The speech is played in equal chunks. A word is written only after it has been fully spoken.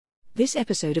This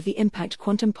episode of the Impact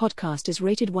Quantum podcast is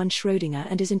rated 1 Schrödinger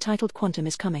and is entitled Quantum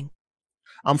is Coming.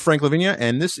 I'm Frank Lavinia,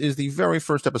 and this is the very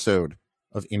first episode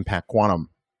of Impact Quantum.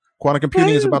 Quantum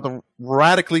computing is about to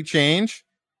radically change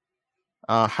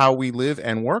how we live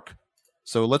and work.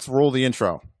 So let's roll the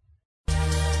intro.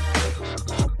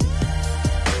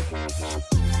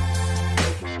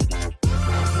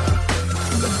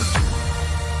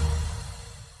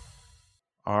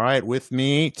 All right, with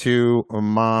me to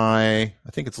my,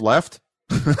 I think it's left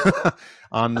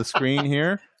on the screen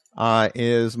here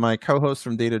is my co-host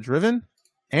from Data Driven,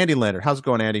 Andy Leonard. How's it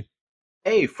going, Andy?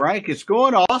 Hey, Frank, it's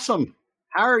going awesome.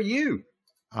 How are you?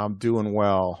 I'm doing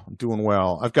well.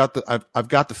 I've got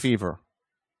the fever.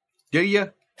 Do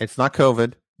you? It's not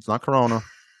COVID. It's not Corona.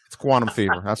 It's quantum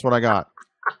fever. That's what I got.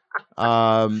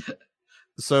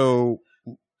 So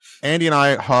Andy and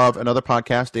I have another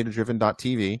podcast,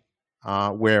 datadriven.tv,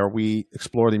 where we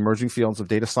explore the emerging fields of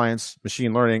data science,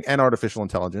 machine learning, and artificial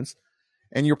intelligence.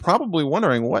 And you're probably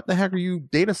wondering, what the heck are you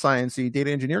data science-y,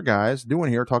 data engineer guys doing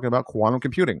here talking about quantum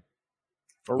computing?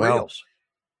 For reals.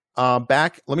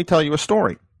 Let me tell you a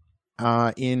story.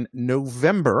 In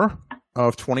November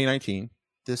of 2019,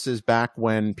 this is back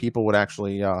when people would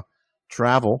actually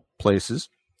travel places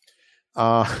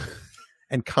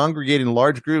and congregate in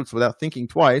large groups without thinking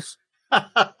twice.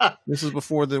 This is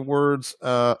before the words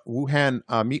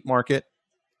Wuhan meat market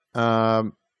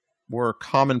were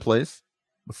commonplace,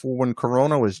 before when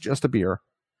Corona was just a beer.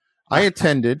 I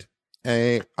attended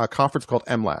a conference called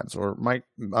MLabs, or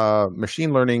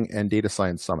Machine Learning and Data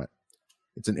Science Summit.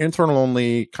 It's an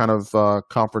internal-only kind of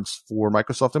conference for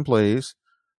Microsoft employees,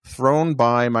 thrown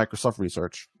by Microsoft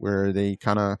Research, where they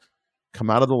kind of come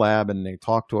out of the lab and they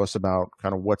talk to us about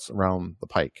kind of what's around the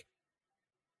pike.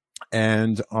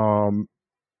 And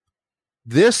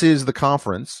this is the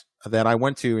conference that I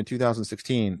went to in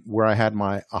 2016, where I had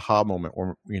my aha moment,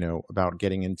 or about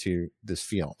getting into this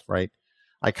field. Right,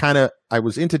 I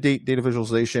was into data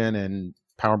visualization and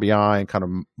Power BI and kind of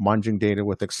munging data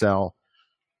with Excel,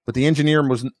 but the engineer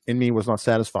in me was not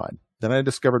satisfied. Then I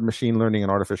discovered machine learning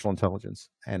and artificial intelligence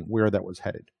and where that was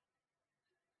headed.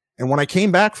 And when I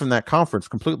came back from that conference,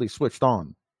 completely switched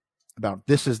on about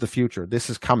this is the future. This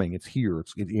is coming. It's here.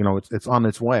 It's on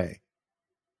its way.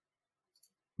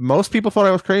 Most people thought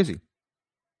I was crazy.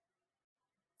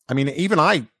 I mean, even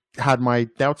I had my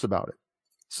doubts about it.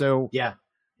 So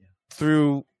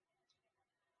through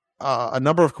a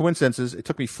number of coincidences, it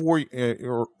took me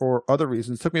or other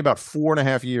reasons, it took me about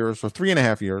 4.5 years or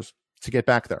 3.5 years to get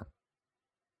back there.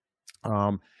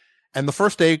 And the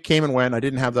first day came and went. I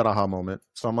didn't have that aha moment.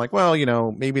 So I'm like, well,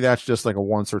 maybe that's just like a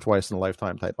once or twice in a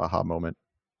lifetime type aha moment.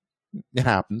 It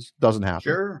happens. Doesn't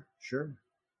happen. Sure.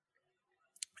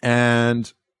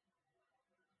 And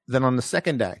then on the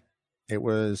second day, it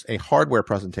was a hardware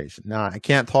presentation. Now, I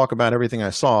can't talk about everything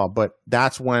I saw, but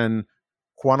that's when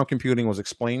quantum computing was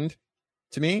explained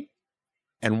to me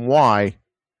and why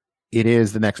it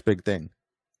is the next big thing.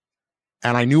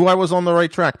 And I knew I was on the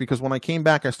right track, because when I came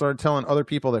back, I started telling other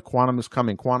people that quantum is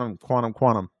coming,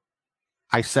 quantum.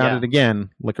 I sounded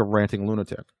again like a ranting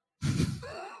lunatic.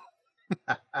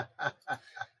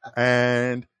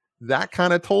 And that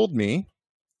kind of told me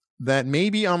that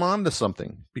maybe I'm onto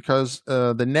something, because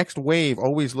the next wave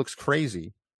always looks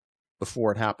crazy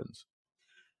before it happens.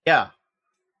 Yeah.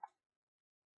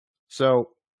 So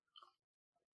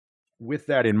with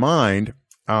that in mind,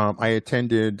 I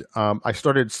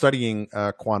started studying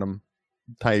quantum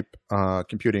type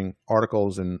computing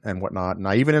articles and whatnot. And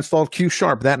I even installed Q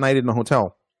Sharp that night in the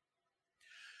hotel.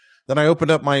 Then I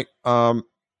opened up my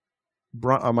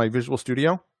my Visual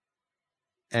Studio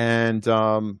and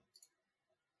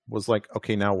was like,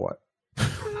 okay, now what?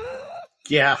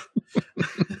 Yeah.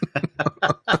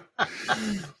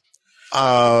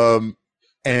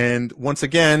 And once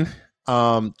again,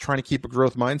 trying to keep a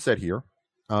growth mindset here.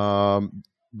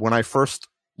 When I first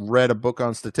read a book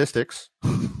on statistics,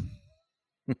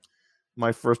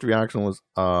 my first reaction was,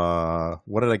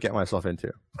 what did I get myself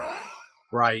into?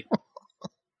 Right.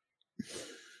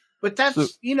 But that's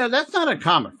not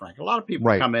uncommon, Frank. A lot of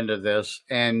people come into this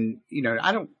and,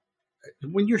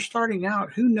 when you're starting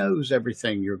out, who knows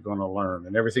everything you're going to learn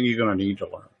and everything you're going to need to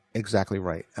learn. Exactly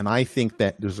right. And I think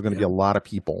that there's going to be a lot of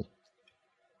people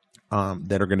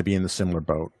that are going to be in the similar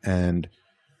boat. And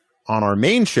on our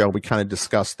main show, we kind of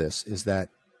discussed this, is that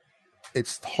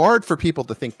it's hard for people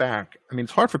to think back. I mean,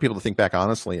 it's hard for people to think back,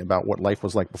 honestly, about what life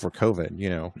was like before COVID,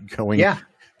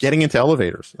 getting into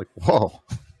elevators, like, whoa,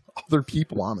 other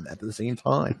people on it at the same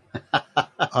time.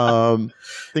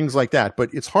 Things like that. But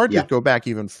it's hard to go back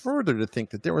even further to think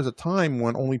that there was a time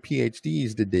when only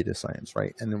PhDs did data science,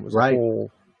 right? And there was a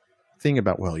whole thing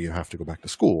about, well, you have to go back to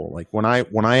school. Like when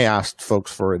I asked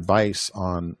folks for advice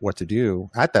on what to do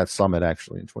at that summit,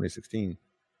 actually in 2016,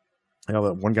 you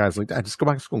know, one guy's like, just go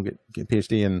back to school and get a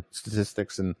PhD in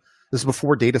statistics. And this is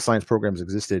before data science programs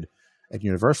existed at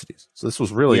universities. So this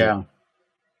was really,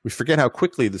 we forget how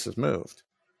quickly this has moved.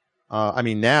 I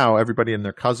mean, now everybody and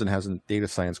their cousin has a data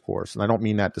science course. And I don't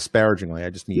mean that disparagingly. I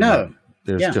just mean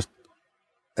there's just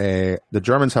the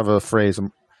Germans have a phrase.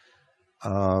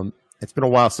 It's been a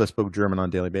while since I spoke German on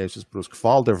a daily basis, but it was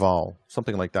Qual der Wahl,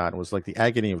 something like that. It was like the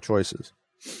agony of choices.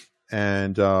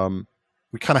 And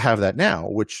we kind of have that now,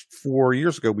 which 4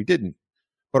 years ago we didn't.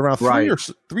 But around 3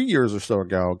 years or so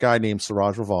ago, a guy named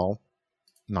Siraj Raval,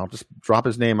 and I'll just drop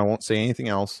his name, I won't say anything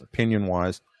else,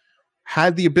 opinion-wise,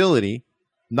 had the ability,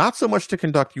 not so much to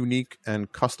conduct unique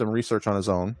and custom research on his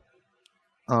own,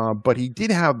 but he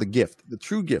did have the gift, the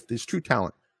true gift, his true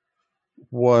talent,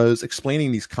 was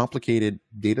explaining these complicated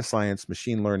data science,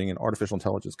 machine learning, and artificial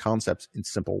intelligence concepts in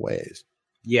simple ways.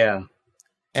 Yeah.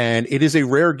 And it is a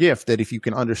rare gift that if you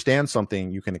can understand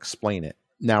something, you can explain it.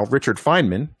 Now, Richard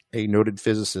Feynman, a noted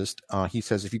physicist, he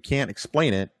says if you can't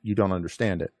explain it, you don't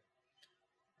understand it.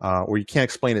 Or you can't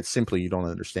explain it simply, you don't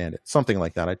understand it. Something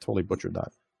like that. I totally butchered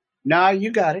that. No,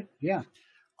 you got it. Yeah.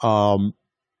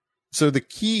 So the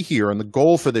key here and the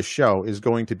goal for this show is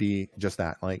going to be just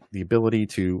that, like the ability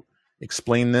to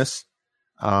explain this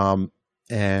in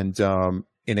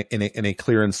a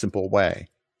clear and simple way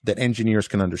that engineers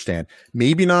can understand.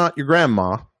 Maybe not your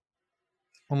grandma,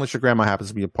 unless your grandma happens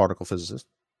to be a particle physicist.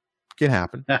 Can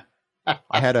happen.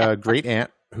 I had a great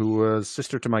aunt who was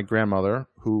sister to my grandmother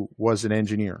who was an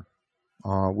engineer,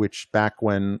 which back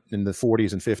when in the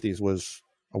 40s and 50s was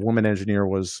a woman engineer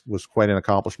was quite an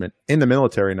accomplishment in the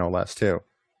military, no less, too.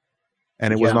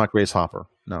 And it was not Grace Hopper,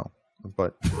 no,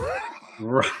 but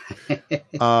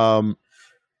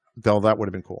though that would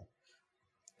have been cool.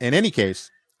 In any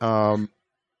case,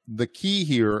 the key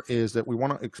here is that we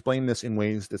want to explain this in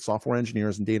ways that software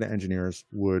engineers and data engineers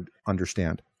would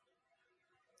understand.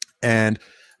 And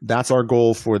that's our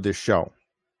goal for this show.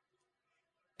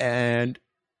 And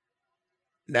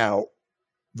now,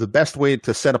 the best way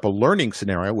to set up a learning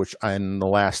scenario, which in the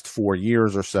last 4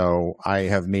 years or so, I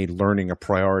have made learning a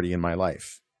priority in my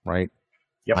life, right?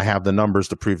 Yep. I have the numbers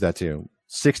to prove that too.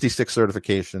 66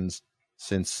 certifications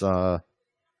since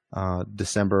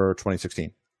December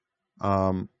 2016.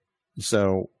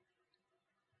 So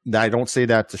I don't say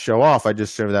that to show off. I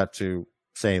just show that to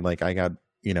say, like, I got,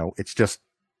 it's just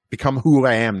become who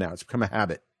I am now. It's become a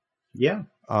habit. Yeah.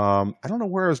 I don't know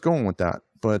where I was going with that,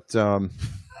 but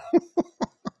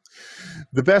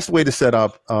the best way to set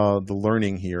up the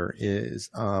learning here is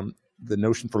the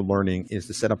notion for learning is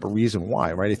to set up a reason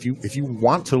why, right? If you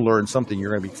want to learn something,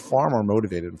 you're going to be far more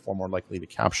motivated and far more likely to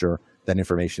capture that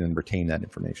information and retain that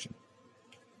information.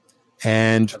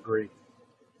 And agree.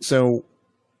 So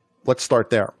let's start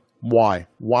there. Why?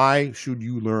 Why should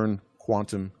you learn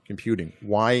quantum computing?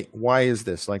 Why is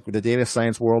this? Like, the data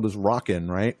science world is rocking,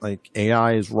 right? Like,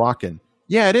 AI is rocking.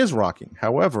 Yeah, it is rocking.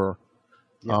 However,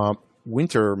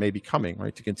 winter may be coming,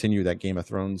 right? To continue that Game of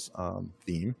Thrones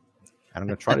theme. And I'm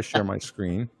going to try to share my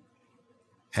screen.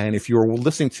 And if you're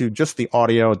listening to just the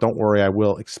audio, don't worry, I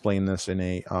will explain this in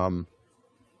a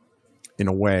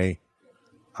way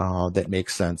that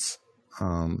makes sense.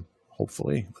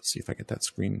 Hopefully, let's see if I get that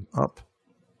screen up.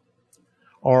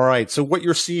 All right. So what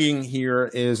you're seeing here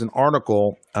is an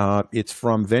article. It's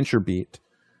from VentureBeat.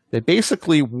 They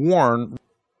basically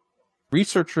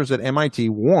researchers at MIT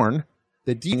warn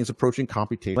that deep learning is approaching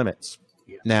computation limits.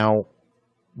 Yeah. Now,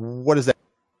 what does that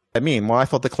mean? Well, I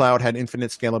thought the cloud had infinite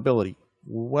scalability.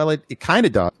 Well, it kind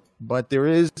of does, but there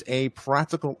is a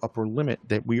practical upper limit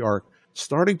that we are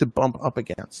starting to bump up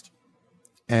against.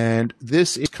 And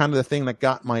this is kind of the thing that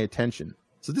got my attention.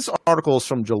 So this article is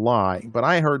from July, but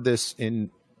I heard this in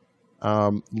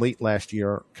late last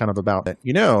year, kind of about that.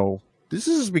 This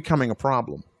is becoming a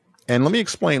problem. And let me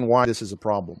explain why this is a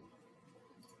problem.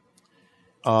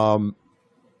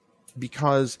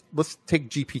 Because let's take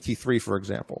GPT-3, for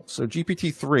example. So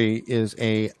GPT-3 is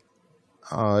a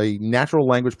natural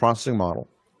language processing model.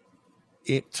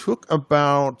 It took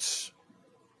about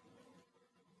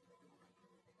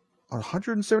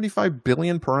 175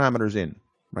 billion parameters in,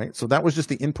 right? So that was just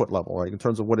the input level, right, in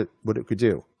terms of what it could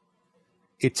do.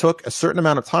 It took a certain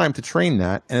amount of time to train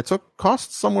that, and it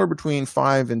cost somewhere between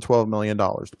 $5 and $12 million,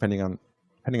 depending on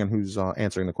who's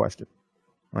answering the question,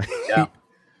 right? Yeah.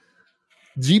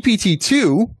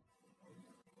 GPT-2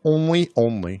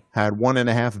 only had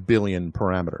 1.5 billion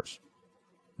parameters,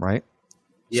 right?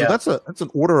 Yeah. So that's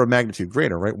an order of magnitude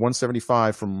greater, right?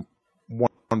 175 from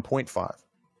 1.5.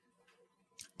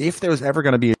 If there's ever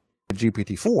going to be a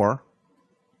GPT-4,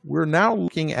 we're now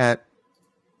looking at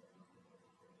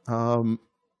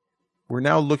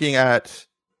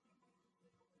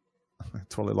I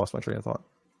totally lost my train of thought.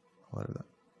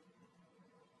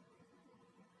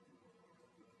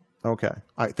 Okay.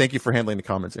 Thank you for handling the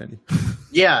comments, Andy.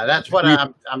 Yeah, that's what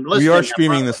I'm listening. We are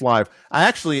streaming this live. I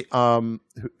actually I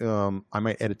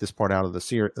might edit this part out of the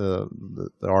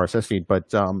RSS feed,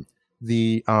 but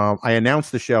I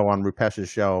announced the show on Rupesh's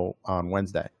show on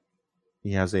Wednesday.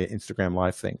 He has an Instagram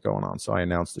live thing going on, so I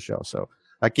announced the show. So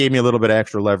that gave me a little bit of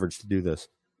extra leverage to do this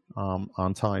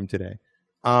on time today.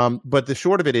 But the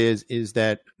short of it is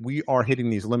that we are hitting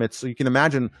these limits. So you can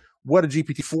imagine what a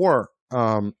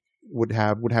GPT-4 would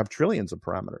have trillions of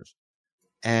parameters.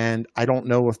 And I don't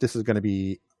know if this is going to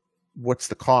be, what's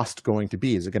the cost going to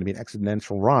be? Is it going to be an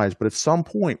exponential rise? But at some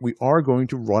point, we are going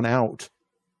to run out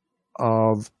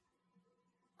of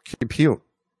compute.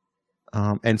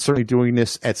 And certainly doing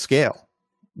this at scale,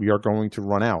 we are going to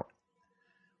run out.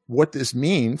 What this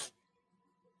means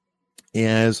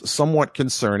is somewhat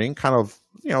concerning, kind of,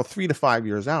 3 to 5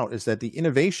 years out, is that the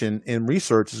innovation in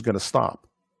research is going to stop.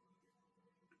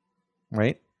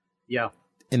 Right? Yeah.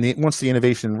 And once the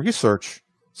innovation in research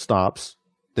stops,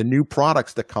 the new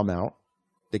products that come out,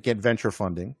 that get venture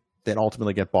funding, that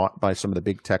ultimately get bought by some of the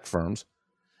big tech firms,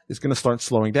 is going to start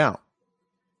slowing down.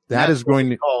 That's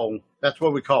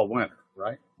what we call winter,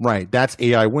 right? Right. That's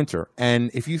AI winter. And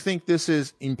if you think this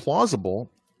is implausible,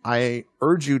 I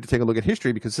urge you to take a look at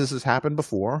history, because this has happened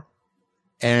before.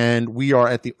 And we are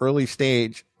at the early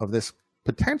stage of this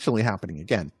potentially happening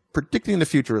again. Predicting the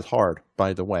future is hard,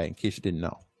 by the way, in case you didn't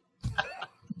know.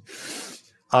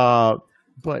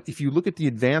 But if you look at the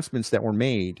advancements that were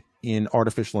made in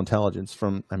artificial intelligence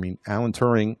Alan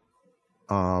Turing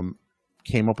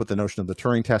came up with the notion of the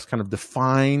Turing test, kind of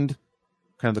defined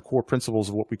kind of the core principles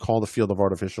of what we call the field of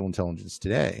artificial intelligence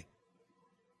today.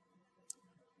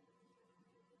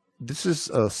 This is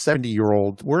a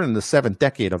 70-year-old, we're in the 7th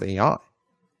decade of AI,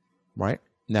 right?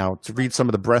 Now, to read some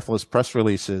of the breathless press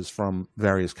releases from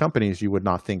various companies, you would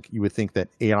think that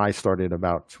AI started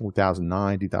about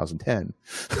 2009, 2010.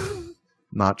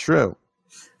 Not true.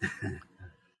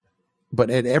 But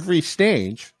at every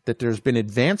stage that there's been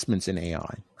advancements in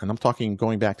AI, and I'm talking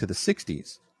going back to the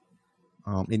 60s,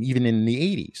 and even in the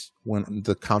 80s, when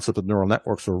the concept of neural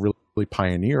networks were really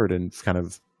pioneered and kind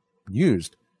of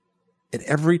used, at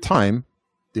every time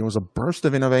there was a burst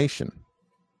of innovation.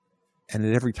 And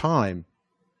at every time,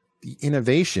 the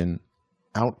innovation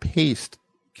outpaced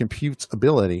compute's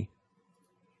ability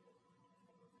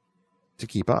to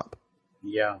keep up.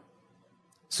 Yeah.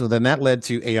 So then that led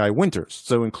to AI winters.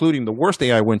 So including the worst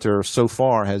AI winter so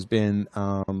far has been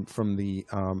from the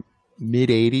mid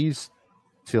 80s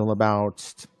till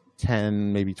about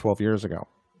 10, maybe 12 years ago.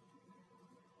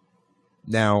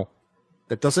 Now,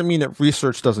 that doesn't mean that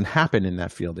research doesn't happen in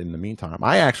that field in the meantime.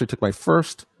 I actually took my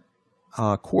first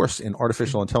course in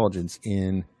artificial intelligence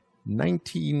in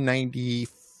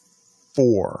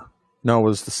 1994. No, it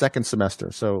was the second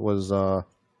semester. So it was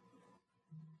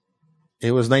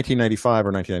 1995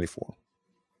 or 1994.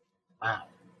 Wow.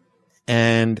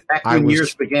 And back when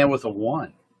years began with a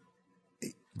 1.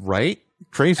 Right?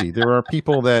 Crazy. There are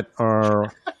people that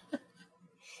are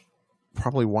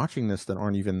probably watching this that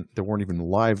weren't even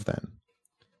live then.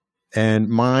 And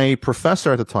my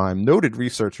professor at the time, noted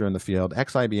researcher in the field,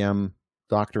 ex-IBM,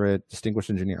 doctorate, distinguished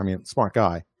engineer, smart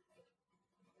guy.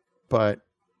 But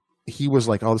he was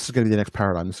like, oh, this is going to be the next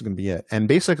paradigm. This is going to be it. And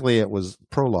basically it was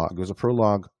Prolog. It was a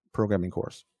Prolog programming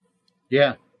course.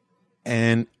 Yeah.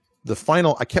 And the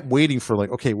final, I kept waiting for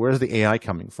okay, where's the AI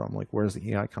coming from? Where's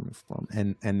the AI coming from?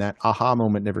 And that aha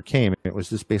moment never came. It was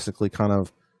just basically kind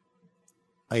of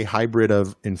a hybrid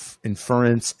of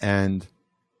inference and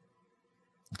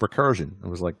recursion. It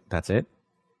was like, that's it.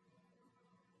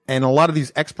 And a lot of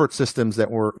these expert systems that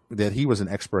he was an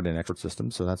expert in expert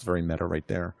systems, so that's very meta right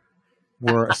there,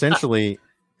 were essentially,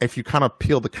 if you kind of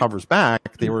peel the covers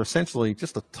back, they were essentially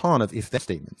just a ton of if-then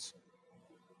statements.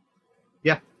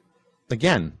 Yeah.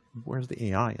 Again, where's the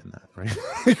AI in that, right?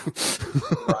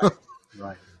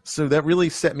 Right. So that really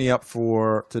set me up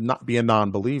to not be a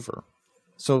non-believer.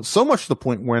 So much to the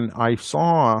point when I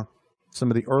saw some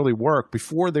of the early work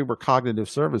before they were cognitive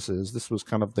services, this was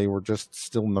they were just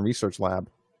still in the research lab.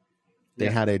 They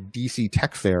had a DC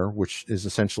Tech Fair, which is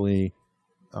essentially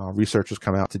researchers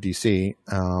come out to DC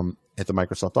at the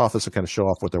Microsoft office to kind of show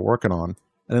off what they're working on.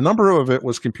 And a number of it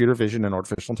was computer vision and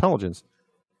artificial intelligence.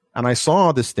 And I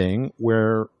saw this thing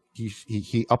where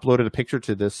he uploaded a picture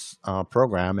to this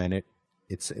program, and it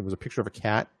was a picture of a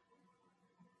cat.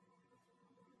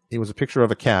 It was a picture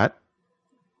of a cat,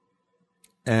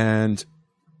 and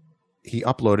he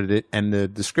uploaded it, and the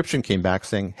description came back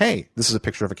saying, "Hey, this is a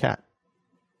picture of a cat."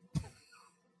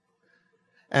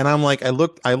 And I'm like, I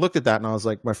looked at that, and I was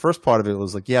like, my first part of it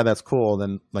was like, yeah, that's cool.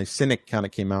 Then my cynic kind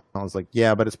of came out, and I was like,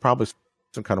 yeah, but it's probably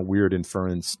some kind of weird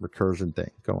inference recursion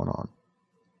thing going on.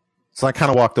 So I kind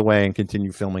of walked away and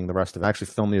continued filming the rest of it. I actually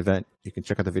filmed the event. You can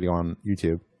check out the video on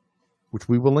YouTube, which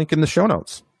we will link in the show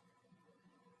notes.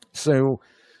 So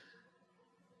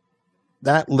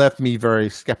that left me very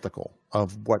skeptical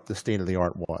of what the state of the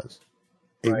art was.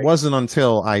 It wasn't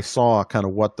until I saw kind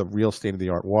of what the real state of the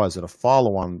art was at a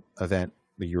follow-on event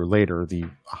a year later, the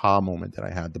aha moment that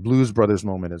I had, the Blues Brothers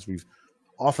moment, as we've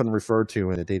often referred to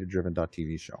in the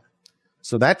datadriven.tv show.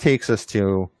 So that takes us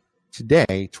to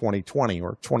today, 2020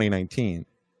 or 2019,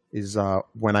 is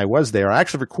when I was there. I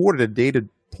actually recorded a data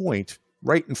point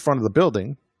right in front of the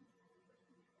building.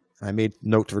 I made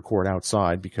note to record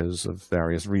outside because of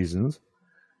various reasons.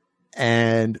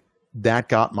 And that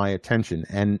got my attention.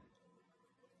 And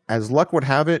as luck would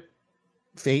have it,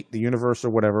 fate, the universe,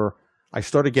 or whatever, I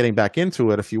started getting back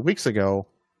into it a few weeks ago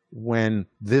when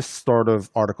this sort of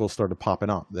article started popping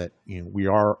up that, you know, we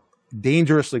are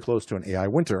dangerously close to an AI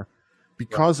winter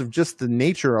because of just the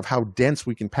nature of how dense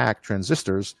we can pack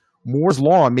transistors. Moore's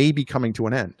law may be coming to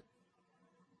an end.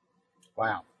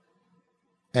 Wow.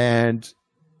 And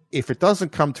if it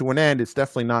doesn't come to an end, it's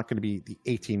definitely not going to be the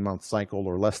 18-month cycle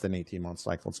or less than 18-month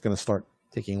cycle. It's going to start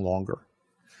taking longer.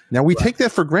 Now, we take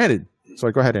that for granted.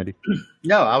 Sorry, go ahead, Andy.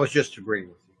 No, I was just agreeing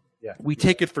with you. Yeah. We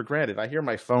take it for granted. I hear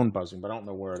my phone buzzing, but I don't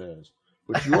know where it is.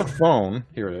 But your phone,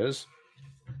 here it is.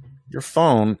 Your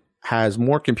phone has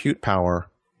more compute power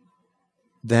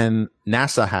than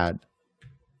NASA had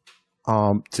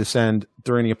to send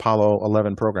during the Apollo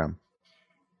 11 program.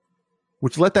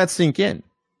 Which, let that sink in,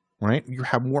 right? You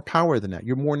have more power than that.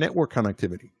 You have more network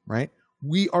connectivity, right?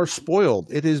 We are spoiled.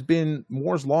 It has been,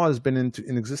 Moore's law has been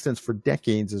in existence for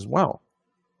decades as well.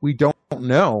 We don't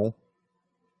know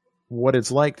what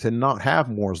it's like to not have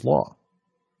Moore's law.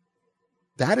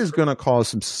 That is going to cause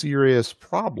some serious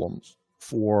problems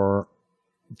for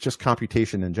just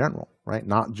computation in general, right?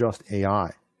 Not just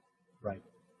AI. Right.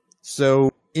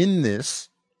 So in this,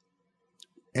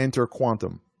 enter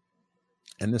quantum.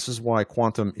 And this is why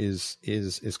quantum is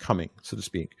coming, so to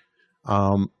speak.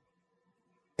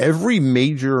 Every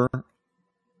major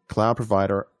cloud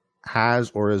provider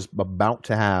has or is about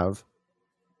to have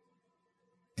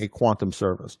a quantum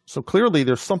service. So clearly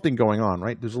there's something going on,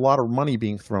 right? There's a lot of money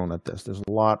being thrown at this. There's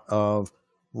a lot of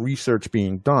research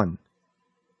being done.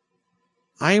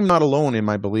 I am not alone in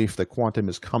my belief that quantum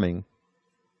is coming.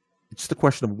 It's the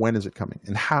question of when is it coming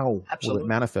and how will it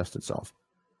manifest itself.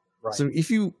 Right. So if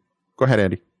you go ahead,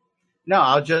 Andy. No,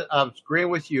 I'll agree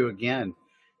with you again.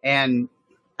 And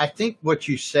I think what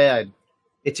you said,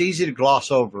 it's easy to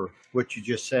gloss over what you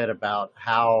just said about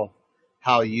how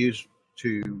used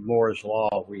to Moore's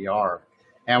law we are.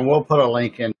 And we'll put a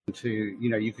link into,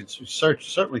 you can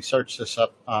certainly search this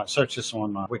up, search this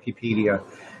on Wikipedia,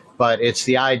 but it's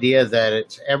the idea that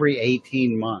it's every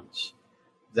 18 months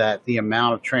that the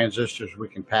amount of transistors we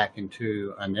can pack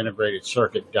into an integrated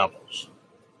circuit doubles.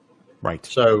 Right.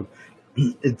 So,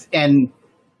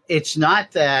 it's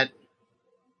not that,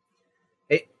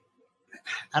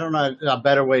 I don't know a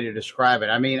better way to describe it.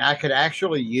 I mean, I could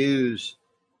actually use,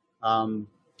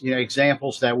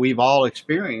 examples that we've all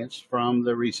experienced from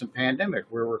the recent pandemic.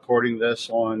 We're recording this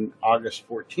on August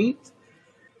 14th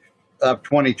of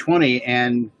 2020,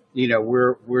 and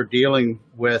we're dealing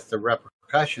with the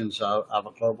repercussions of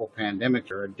a global pandemic,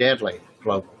 or a deadly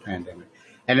global pandemic.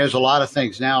 And there's a lot of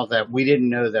things now that we didn't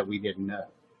know that we didn't know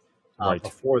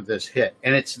before this hit.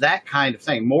 And it's that kind of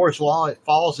thing. Moore's law, it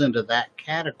falls into that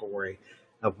category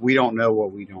of we don't know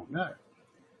what we don't know.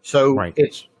 So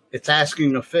it's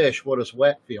asking a fish, what does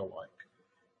wet feel like?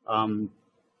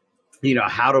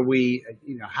 How do we,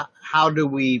 how do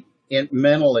we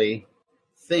mentally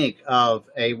think of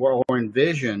or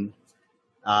envision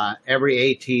every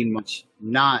 18 months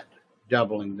not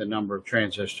doubling the number of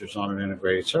transistors on an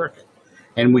integrated circuit?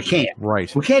 And we can't.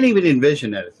 Right. We can't even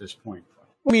envision that at this point.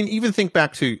 I mean, even think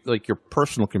back to like your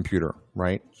personal computer,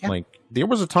 right? Yeah. Like there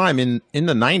was a time in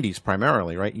the 90s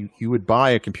primarily, right? You would buy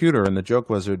a computer and the joke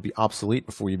was it would be obsolete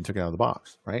before you even took it out of the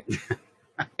box, right?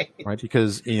 Right?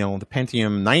 Because, the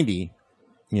Pentium 90,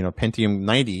 Pentium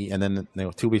 90, and then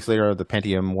 2 weeks later, the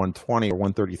Pentium 120 or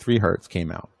 133 hertz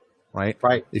came out, right?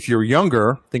 Right. If you're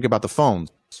younger, think about the phones.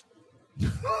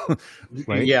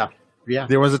 Right? Yeah. Yeah.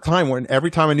 There was a time when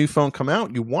every time a new phone come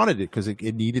out, you wanted it because it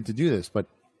needed to do this. But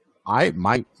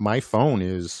my phone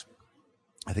is,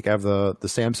 I think I have the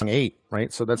Samsung 8,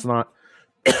 right? So that's not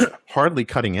hardly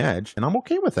cutting edge, and I'm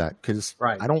okay with that because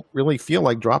I don't really feel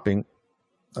like dropping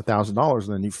 $1,000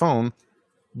 in a new phone,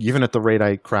 even at the rate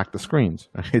I crack the screens.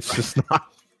 It's just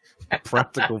not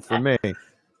practical for me.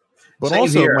 But Same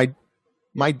also here.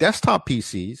 my desktop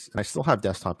PCs, and I still have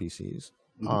desktop PCs.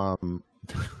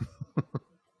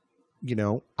 You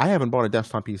know, I haven't bought a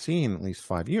desktop PC in at least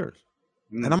 5 years,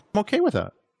 and I'm okay with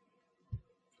that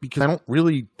because I don't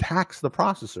really tax the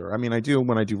processor. I mean, I do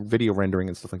when I do video rendering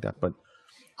and stuff like that, but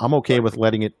I'm okay with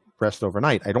letting it rest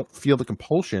overnight. I don't feel the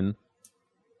compulsion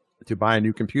to buy a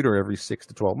new computer every 6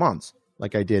 to 12 months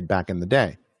like I did back in the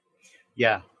day.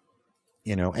 Yeah.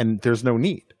 You know, and there's no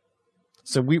need.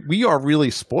 So we are really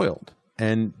spoiled.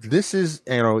 And this is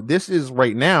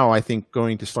right now, I think,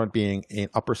 going to start being an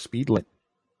upper speed limit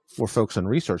for folks in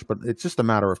research, but it's just a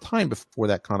matter of time before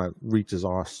that kind of reaches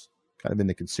us kind of in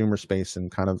the consumer space,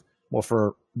 and kind of, well,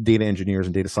 for data engineers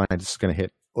and data scientists, it's going to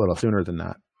hit a little sooner than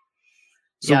that.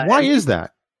 So Yeah, why is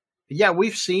that? Yeah,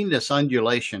 we've seen this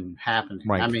undulation happening.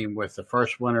 Right. I mean, with the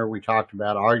first winter we talked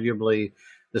about, arguably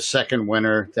the second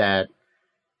winter that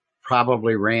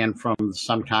probably ran from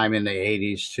sometime in the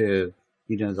 80s to,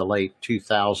 the late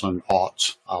 2000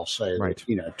 aughts, I'll say, Right.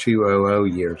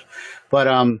 2000 years. But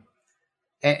and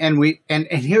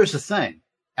here's the thing.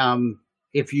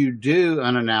 If you do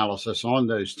an analysis on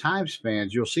those time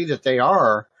spans, you'll see that they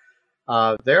are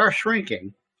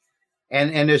shrinking.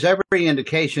 And there's every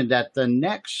indication that the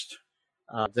next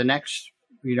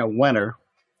winter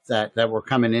that we're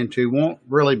coming into won't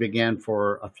really begin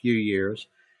for a few years,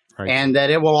 Right. and that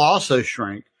it will also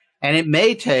shrink. And it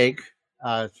may take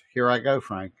here I go,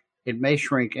 Frank. It may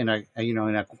shrink in a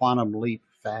quantum leap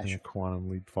fashion. Quantum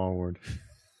leap forward.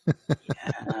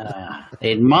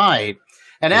 It might,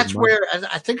 and It might. where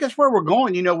I think that's where we're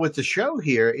going. With the show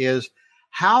here is,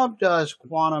 how does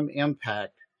quantum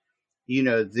impact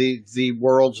the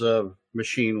worlds of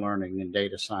machine learning and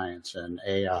data science and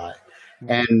AI.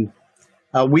 And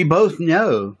we both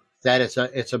know that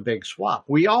it's a big swap.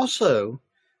 We also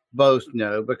both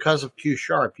know, because of Q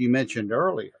Sharp, you mentioned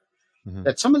earlier,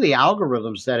 that some of the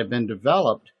algorithms that have been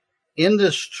developed in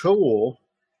this tool,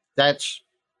 that's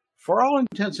for all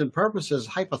intents and purposes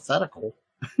hypothetical.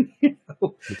 It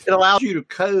allows you to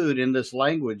code in this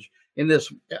language, in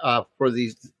this for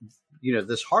these,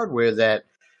 this hardware that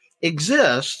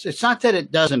exists. It's not that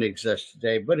it doesn't exist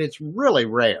today, but it's really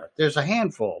rare. There's a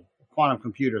handful of quantum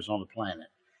computers on the planet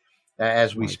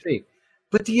as we speak.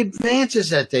 But the advances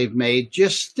that they've made,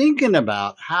 just thinking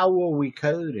about how will we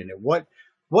code in it, what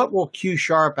will Q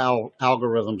Sharp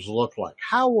algorithms look like,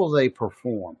 how will they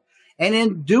perform, and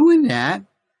in doing that,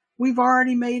 we've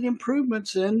already made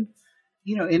improvements in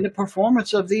the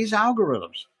performance of these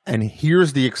algorithms. And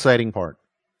here's the exciting part.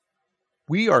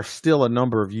 We are still a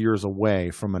number of years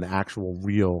away from an actual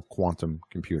real quantum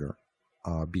computer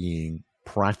being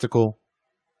practical,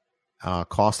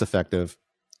 cost-effective,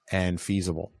 and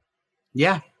feasible.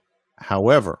 Yeah.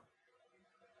 However,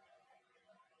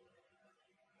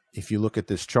 if you look at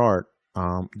this chart,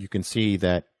 you can see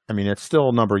that, it's still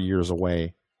a number of years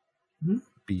away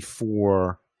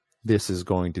before this is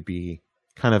going to be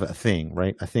kind of a thing,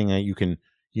 right? A thing that you can,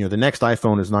 the next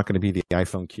iPhone is not going to be the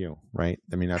iPhone Q, right?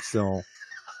 That's still,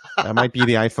 that might be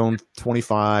the iPhone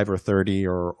 25 or 30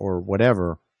 or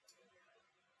whatever.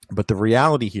 But the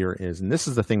reality here is, and this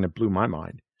is the thing that blew my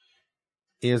mind,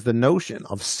 is the notion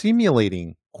of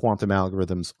simulating quantum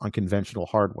algorithms on conventional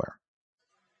hardware.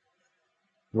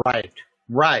 Right.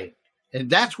 And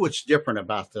that's what's different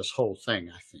about this whole thing,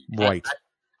 I think. Right.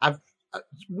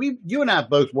 You and I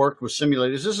both worked with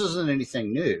simulators. This isn't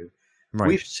anything new. Right.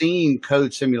 We've seen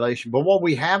code simulation, but what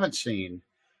we haven't seen,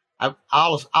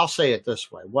 I'll say it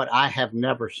this way: what I have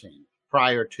never seen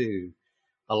prior to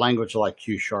a language like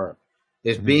Q Sharp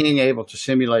is being able to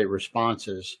simulate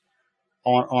responses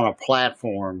on a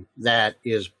platform that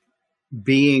is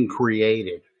being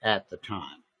created at the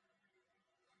time.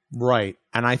 Right.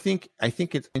 And I think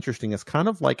it's interesting. It's kind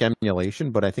of like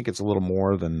emulation, but I think it's a little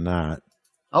more than that.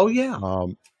 Oh yeah.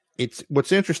 It's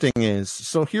what's interesting is,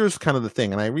 so here's kind of the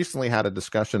thing, and I recently had a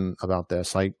discussion about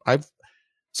this.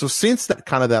 So since that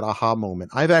kind of that aha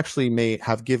moment, I've actually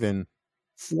have given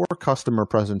 4 customer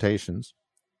presentations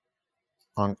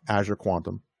on Azure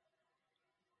Quantum,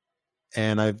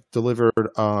 and I've delivered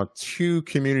 2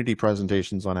 community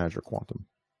presentations on Azure Quantum.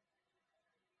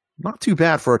 Not too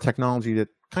bad for a technology that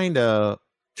kind of,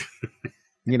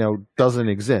 doesn't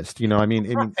exist.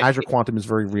 Azure Quantum is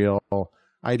very real.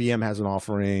 IBM has an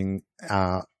offering.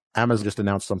 Amazon just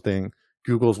announced something.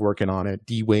 Google's working on it.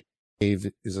 D-Wave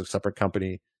is a separate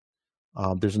company.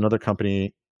 There's another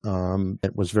company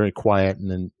that was very quiet, and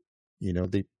then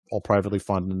they all privately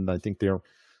funded, and I think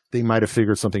they might have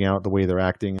figured something out the way they're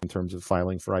acting in terms of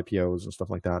filing for IPOs and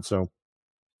stuff like that. So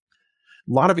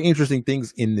A lot of interesting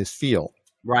things in this field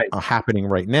Right. are happening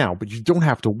right now, but you don't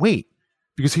have to wait.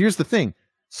 Because here's the thing,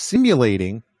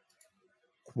 simulating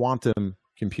quantum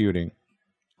computing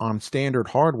on standard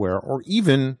hardware or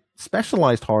even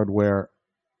specialized hardware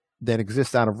that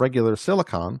exists out of regular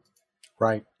silicon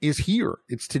Right. is here.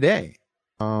 It's today.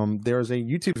 There's a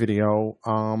YouTube video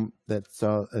that's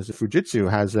as a Fujitsu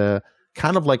has a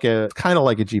kind of like a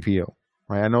GPU.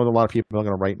 Right? I know that a lot of people are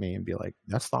going to write me and be like,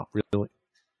 "That's not really."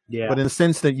 Yeah. But in the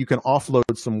sense that you can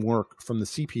offload some work from the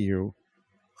CPU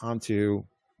onto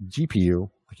GPU,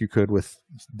 like you could with,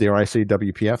 dare I say,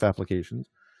 WPF applications,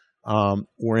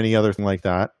 or any other thing like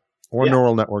that, or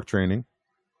neural network training.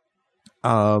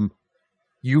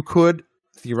 You could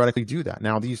theoretically do that.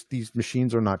 Now, these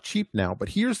machines are not cheap now, but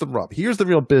here's the rub. Here's the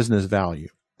real business value.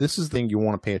 This is the thing you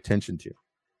want to pay attention to.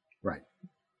 Right.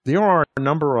 There are a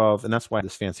number of, and that's why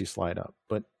this fancy slide up,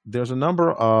 but there's a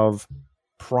number of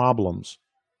problems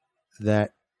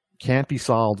that can't be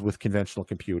solved with conventional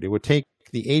compute. It would take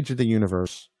the age of the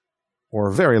universe or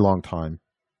a very long time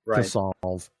to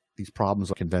solve these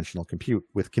problems of conventional compute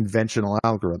with conventional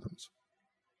algorithms.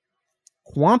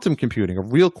 Quantum computing, a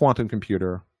real quantum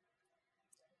computer,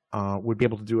 would be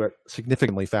able to do it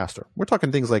significantly faster. We're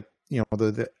talking things like,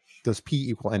 does P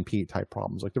equal NP type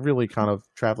problems, like the really kind of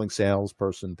traveling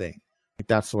salesperson thing, like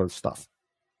that sort of stuff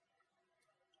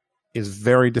is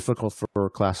very difficult for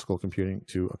classical computing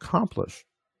to accomplish.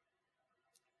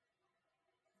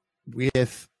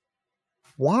 With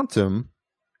quantum,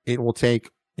 it will take,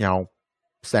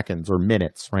 seconds or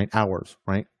minutes, right? Hours,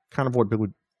 right? Kind of what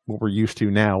we're used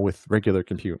to now with regular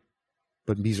compute.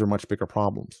 But these are much bigger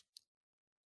problems.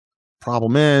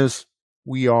 Problem is,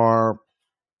 we are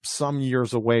some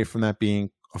years away from that being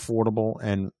affordable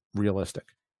and realistic,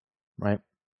 right?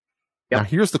 Yep. Now,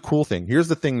 here's the cool thing. Here's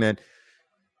the thing that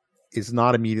is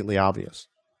not immediately obvious.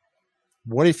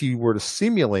 What if you were to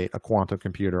simulate a quantum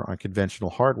computer on conventional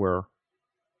hardware?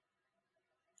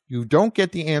 You don't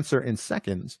get the answer in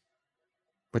seconds,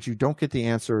 but you don't get the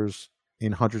answers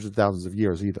in hundreds of thousands of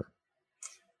years either.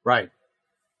 Right.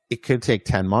 It could take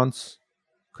 10 months,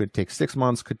 could take 6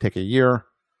 months, could take a year.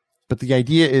 But the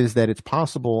idea is that it's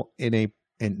possible in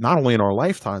not only in our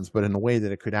lifetimes, but in a way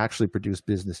that it could actually produce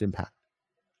business impact.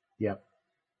 Yep.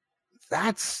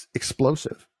 That's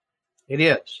explosive. It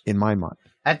is. In my mind.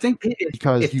 I think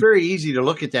it's very easy to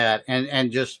look at that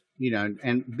and just,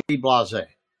 and be blasé.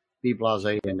 Be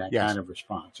blasé in that kind of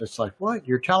response. It's like, what?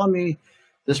 You're telling me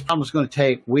this problem is going to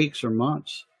take weeks or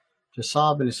months to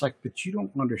solve? And it's like, but you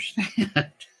don't understand.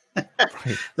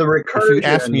 Right. The recursion. If you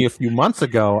asked me a few months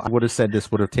ago, I would have said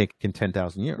this would have taken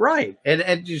 10,000 years. Right.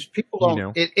 And just people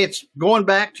don't, it's going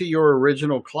back to your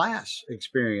original class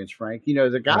experience, Frank.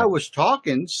 The guy was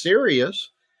talking serious,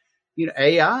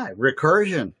 AI,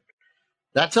 recursion.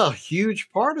 That's a huge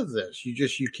part of this.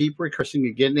 You keep recursing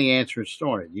and getting the answer and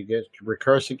store it. You get to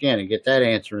recurse again and get that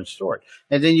answer and store it.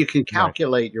 And then you can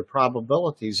calculate your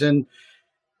probabilities. And,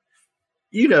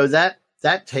 that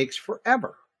takes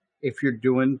forever. If you're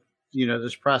doing,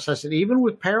 this process, and even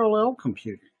with parallel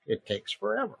computing, it takes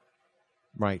forever.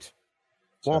 Right.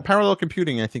 Well, parallel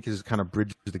computing, I think, is kind of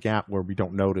bridges the gap where we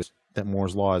don't notice that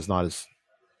Moore's law is not as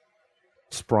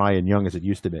spry and young as it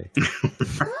used to be.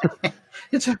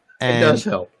 It does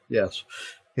help. Yes,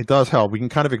 it does help. We can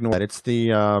kind of ignore that.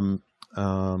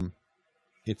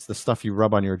 It's the stuff you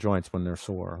rub on your joints when they're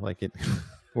sore, like it,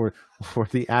 or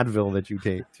the Advil that you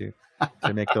take to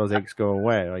make those aches go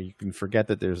away. Like you can forget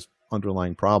that there's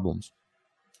underlying problems.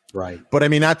 Right. But I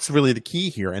mean, that's really the key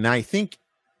here, and I think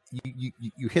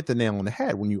you hit the nail on the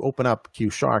head when you open up Q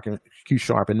Sharp, and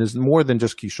there's more than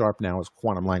just Q Sharp now as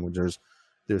quantum language. There's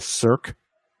Cirq,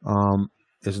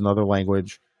 is another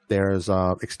language. There's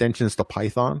extensions to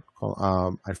Python.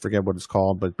 I forget what it's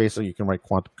called, but basically you can write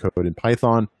quantum code in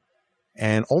Python,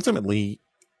 and ultimately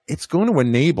it's going to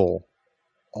enable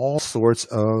all sorts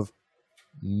of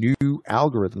new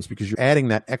algorithms because you're adding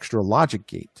that extra logic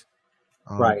gate.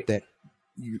 Right. That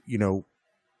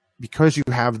because you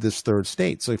have this third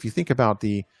state. So if you think about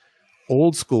the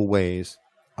old school ways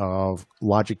of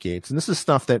logic gates, and this is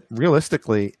stuff that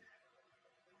realistically,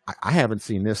 I haven't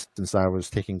seen this since I was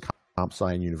taking comp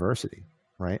sci in university,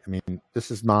 right? I mean,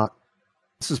 this is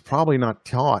probably not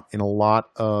taught in a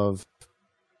lot of,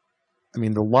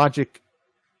 the logic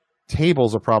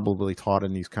tables are probably taught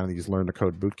in these learn to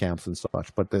code boot camps and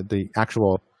such, but the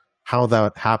actual how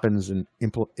that happens and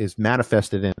is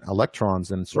manifested in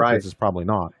electrons and circuits is probably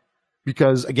not.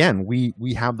 Because again, we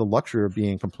have the luxury of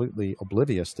being completely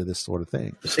oblivious to this sort of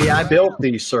thing. See, I built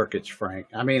these circuits, Frank.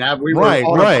 We were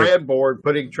on a breadboard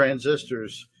putting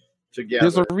transistors together.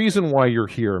 There's a reason why you're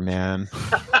here, man.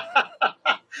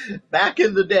 Back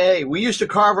in the day, we used to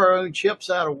carve our own chips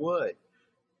out of wood.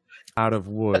 Out of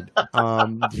wood.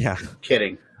 Yeah.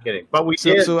 Kidding. But we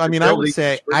So, did. so I mean, build these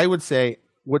I would say,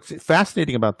 what's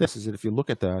fascinating about this is that if you look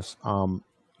at this,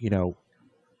 you know,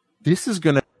 this is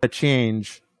going to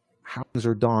change how things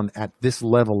are done at this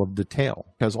level of detail,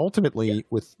 because ultimately,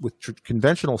 with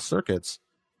conventional circuits,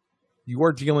 you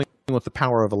are dealing with the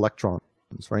power of electrons,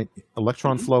 right?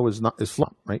 Electron flow is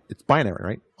flow, right? It's binary,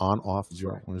 right? On, off,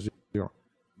 0, 1, 0.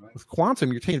 Right. With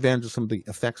quantum, you're taking advantage of some of the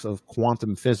effects of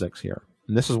quantum physics here,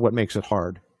 and this is what makes it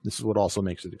hard. This is what also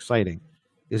makes it exciting,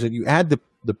 is that you add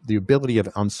the ability of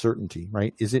uncertainty,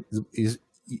 right? Is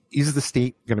the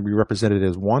state going to be represented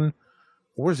as 1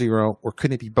 or 0, or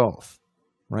could it be both,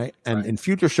 right? And in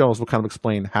future shows, we'll kind of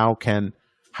explain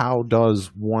how does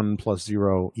 1 plus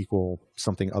 0 equal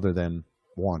something other than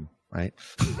 1, right?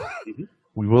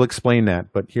 We will explain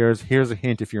that, but here's a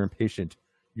hint if you're impatient.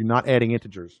 You're not adding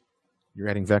integers, you're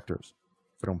adding vectors.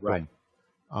 Right.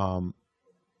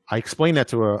 I explained that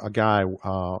to a guy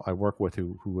I work with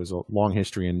who has a long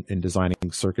history in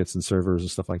designing circuits and servers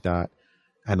and stuff like that.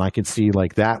 And I could see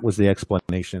like that was the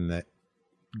explanation that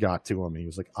got to him. He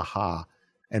was like, aha.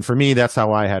 And for me, that's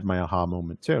how I had my aha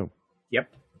moment too.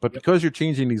 Yep. But because you're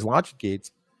changing these logic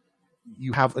gates,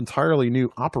 you have entirely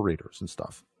new operators and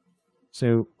stuff.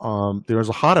 So there's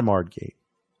a Hadamard gate,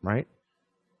 right?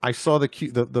 I saw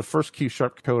the first Q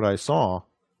sharp code I saw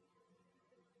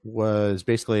was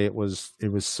basically it was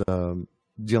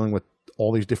dealing with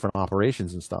all these different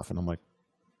operations and stuff, and I'm like,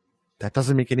 that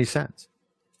doesn't make any sense.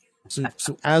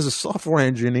 So as a software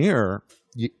engineer,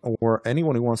 or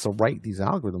anyone who wants to write these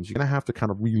algorithms, you're going to have to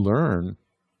kind of relearn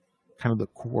kind of the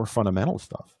core fundamental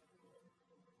stuff.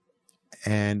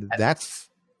 And that's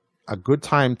a good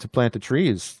time to plant the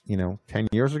trees, 10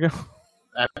 years ago.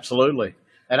 Absolutely.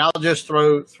 And I'll just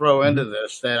throw into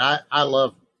this that I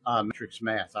love matrix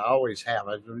math. I always have.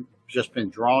 I've just been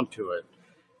drawn to it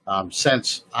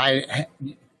since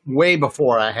way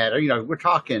before I had, we're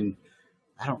talking,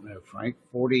 I don't know, Frank,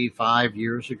 45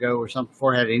 years ago or something,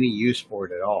 before I had any use for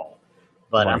it at all.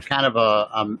 But right. I'm kind of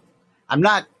I'm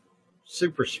not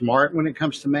super smart when it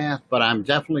comes to math, but I'm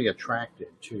definitely attracted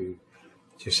to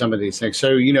some of these things.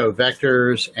 So,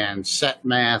 vectors and set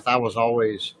math, I was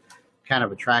always kind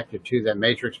of attracted to that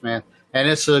matrix math. And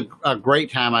it's a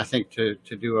great time, I think, to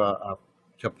do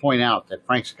to point out that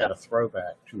Frank's got a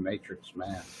throwback to matrix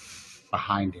math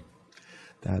behind him.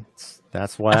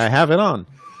 That's why I have it on.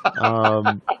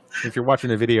 If you're watching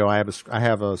the video, I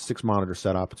have a 6 monitor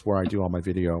setup. It's where I do all my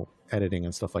video editing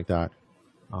and stuff like that.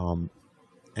 I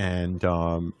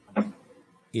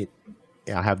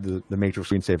have the matrix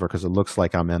screensaver because it looks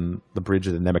like I'm in the bridge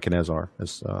of the Nebuchadnezzar,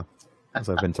 as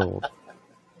I've been told.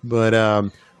 But I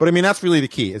mean, that's really the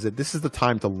key, is that this is the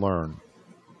time to learn.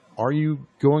 Are you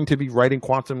going to be writing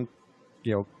quantum,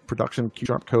 production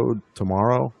Q-sharp code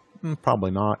tomorrow?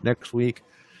 Probably not. Next week?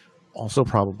 Also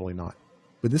probably not.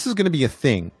 But this is going to be a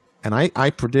thing. And I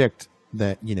predict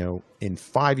that, in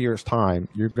 5 years' time,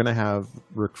 you're going to have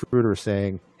recruiters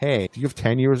saying, hey, do you have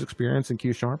 10 years experience in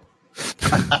Q-sharp?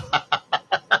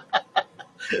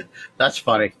 That's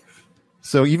funny.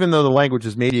 So even though the language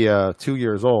is maybe 2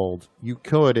 years old, you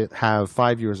could have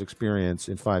 5 years experience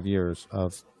in 5 years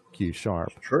of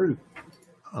Q-sharp. True.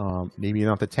 Maybe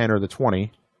not the 10 or the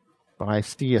 20, but I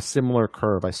see a similar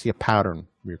curve. I see a pattern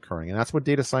recurring. And that's what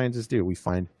data scientists do. We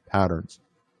find patterns.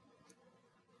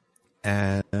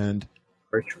 And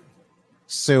very true.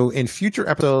 So in future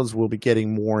episodes, we'll be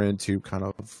getting more into kind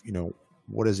of,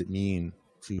 what does it mean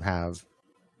to have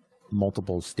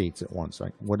multiple states at once?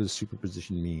 Like, what does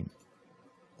superposition mean?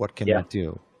 What can it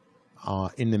do?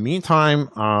 In the meantime,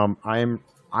 I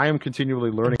am continually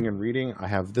learning and reading. I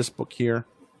have this book here,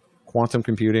 Quantum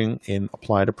Computing in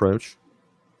Applied Approach.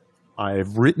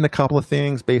 I've written a couple of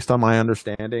things based on my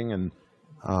understanding, and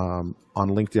on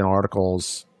LinkedIn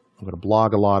articles. I'm going to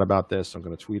blog a lot about this. I'm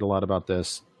going to tweet a lot about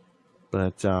this.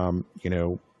 But,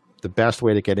 the best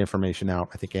way to get information out,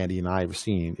 I think Andy and I have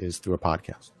seen, is through a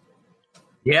podcast.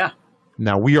 Yeah.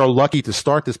 Now, we are lucky to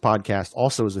start this podcast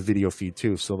also as a video feed,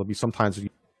 too. So there'll be sometimes you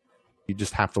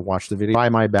just have to watch the video. I try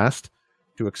my best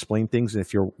to explain things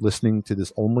if you're listening to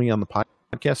this only on the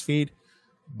podcast feed.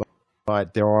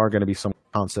 But there are going to be some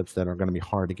concepts that are going to be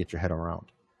hard to get your head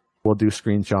around. We'll do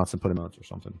screenshots and put them in notes or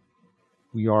something.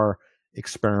 We are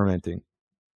experimenting.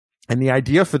 And the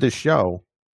idea for this show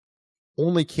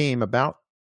only came about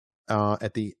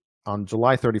on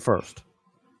July 31st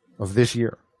of this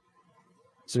year.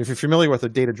 So if you're familiar with the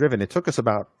data-driven, it took us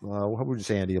about, what would you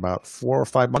say, Andy, about 4 or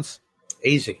 5 months?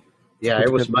 Easy. Yeah, it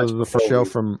was much the first show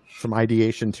from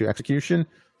ideation to execution.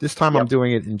 This time I'm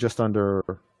doing it in just under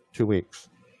 2 weeks.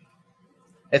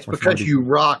 It's because you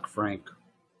rock, Frank.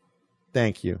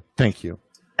 Thank you.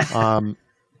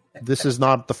 This is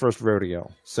not the first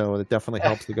rodeo, so it definitely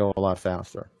helps to go a lot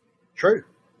faster. True.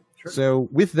 So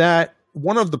with that,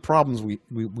 one of the problems we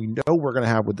know we're going to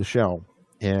have with the show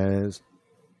is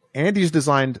Andy's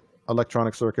designed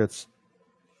electronic circuits.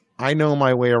 I know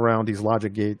my way around these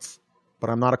logic gates, but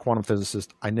I'm not a quantum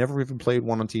physicist. I never even played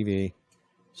one on TV.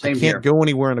 Same I can't go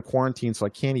anywhere in a quarantine, so I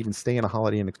can't even stay in a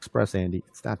Holiday Inn Express, Andy.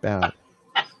 It's that bad.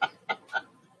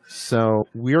 So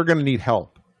we're going to need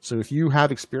help. So if you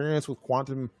have experience with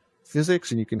quantum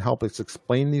physics and you can help us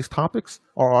explain these topics,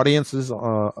 our audience is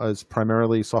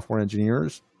primarily software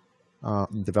engineers,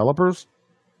 developers.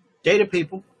 Data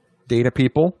people.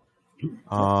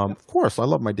 Of course, I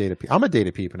love my data people. I'm a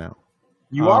data people now.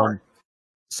 You are.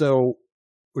 So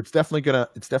it's definitely gonna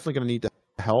need to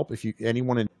help. If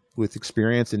anyone with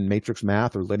experience in matrix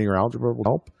math or linear algebra will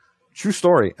help. True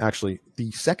story, actually.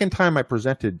 The second time I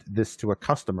presented this to a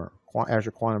customer,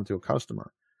 Azure Quantum to a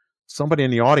customer, somebody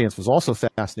in the audience was also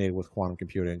fascinated with quantum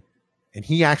computing, and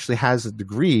he actually has a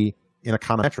degree in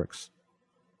econometrics,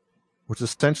 which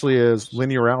essentially is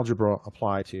linear algebra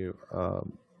applied to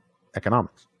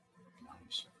economics.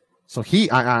 So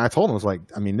I told him, I was like,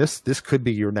 I mean, this could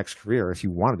be your next career if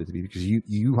you wanted it to be, because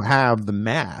you have the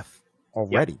math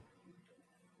already,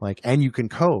 and you can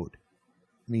code.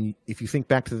 I mean, if you think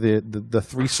back to the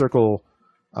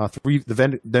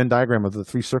Venn diagram of the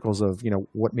three circles of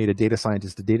what made a data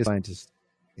scientist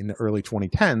in the early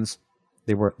 2010s,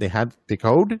 they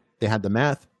code, they had the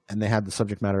math, and they had the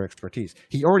subject matter expertise.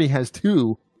 He already has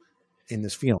two in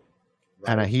this field,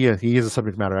 right. And he is a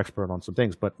subject matter expert on some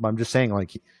things. But I'm just saying,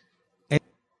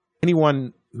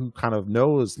 anyone who kind of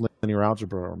knows linear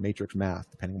algebra or matrix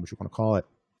math, depending on what you want to call it,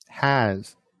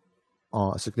 has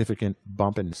a significant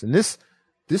bump in this. And this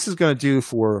is going to do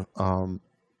for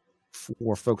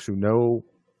folks who know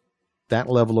that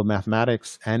level of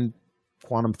mathematics and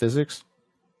quantum physics,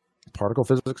 particle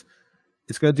physics.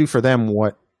 It's going to do for them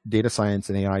what data science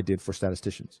and AI did for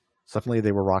statisticians. Suddenly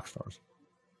they were rock stars.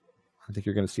 I think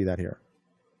you're going to see that here.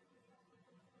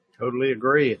 Totally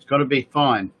agree. It's going to be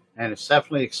fun, and it's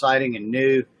definitely exciting and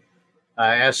new.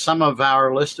 As some of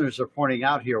our listeners are pointing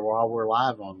out here while we're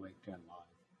live on LinkedIn Live.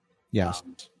 Yes.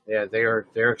 Yeah,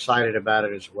 they're excited about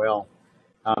it as well.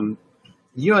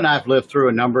 You and I have lived through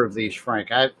a number of these, Frank.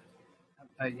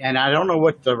 And I don't know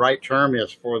what the right term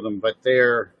is for them, but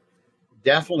they're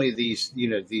definitely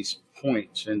these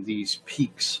points and these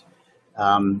peaks.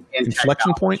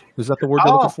 Inflection point? Is that the word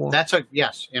you're looking for?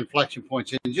 Yes, inflection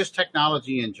points, and just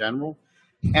technology in general.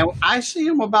 And I see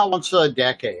them about once a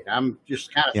decade. I'm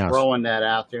just kind of throwing that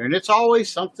out there, and it's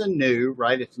always something new,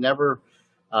 right? It's never.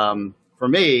 For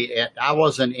me, I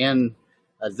wasn't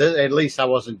at least I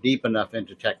wasn't deep enough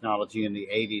into technology in the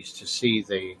 80s to see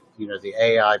the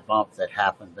AI bump that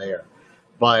happened there.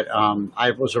 But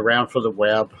I was around for the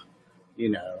web,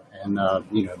 and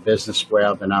business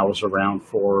web, and I was around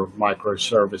for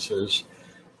microservices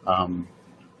and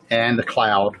the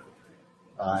cloud.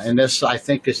 And this, I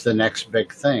think, is the next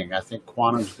big thing. I think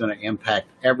quantum is going to impact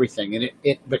everything, and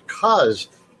because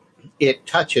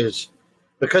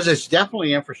it's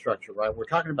definitely infrastructure, right? We're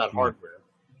talking about hardware.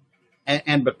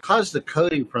 And because the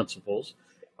coding principles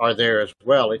are there as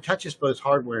well, it touches both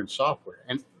hardware and software.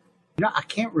 And I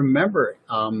can't remember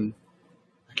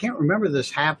this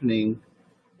happening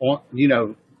on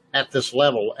at this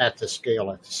level, at this scale,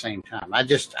 at the same time. I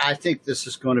think this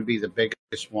is going to be the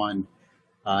biggest one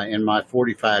in my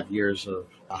 45 years of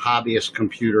a hobbyist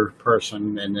computer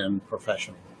person and then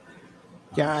professional.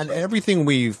 Yeah, and everything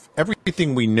we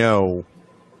know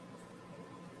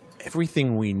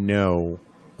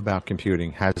about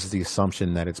computing has the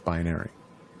assumption that it's binary.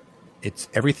 It's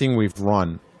everything we've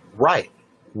run. Right.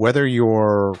 Whether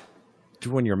you're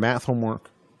doing your math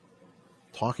homework,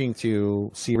 talking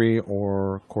to Siri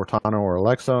or Cortana or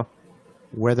Alexa,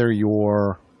 whether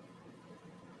you're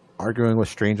arguing with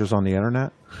strangers on the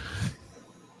internet,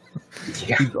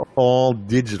 it's all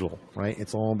digital, right?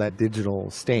 It's all that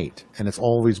digital state, and it's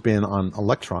always been on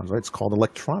electrons, right? It's called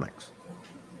electronics.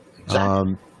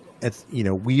 Exactly. It's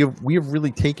we have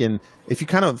really taken,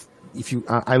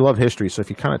 I love history, so if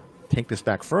you kind of take this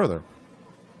back further,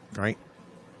 right?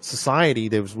 Society,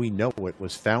 as we know it,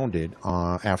 was founded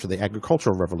after the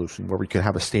agricultural revolution, where we could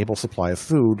have a stable supply of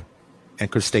food and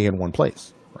could stay in one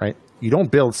place, right? You don't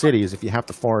build cities if you have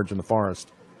to forage in the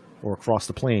forest or across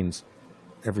the plains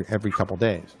every couple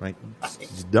days, right? You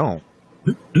just don't.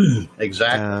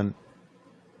 Exactly. And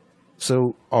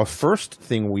so our first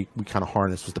thing we kind of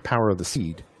harnessed was the power of the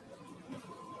seed.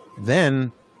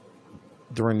 Then,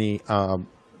 during the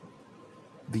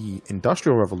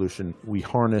Industrial Revolution, we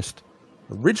harnessed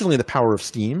originally the power of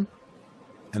steam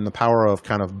and the power of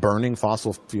kind of burning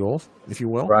fossil fuels, if you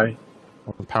will. Right.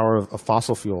 Or the power of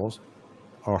fossil fuels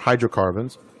or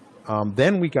hydrocarbons.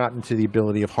 Then we got into the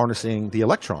ability of harnessing the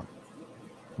electron,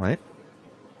 right?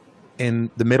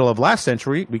 In the middle of last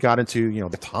century, we got into, the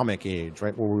atomic age,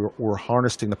 right, where we're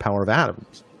harnessing the power of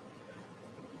atoms.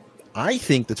 I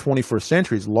think the 21st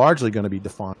century is largely going to be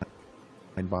defined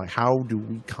by how do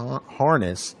we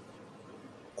harness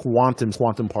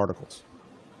quantum particles.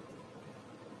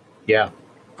 Yeah.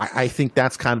 I think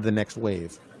that's kind of the next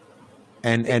wave.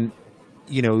 And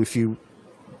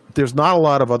there's not a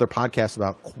lot of other podcasts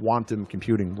about quantum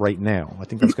computing right now. I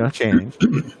think that's going to change.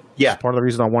 Yeah. It's part of the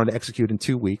reason I wanted to execute in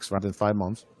 2 weeks rather than 5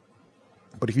 months.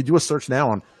 But if you do a search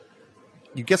now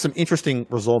you get some interesting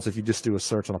results if you just do a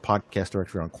search on a podcast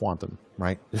directory on quantum,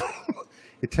 right?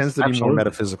 It tends to be more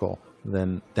metaphysical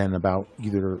than about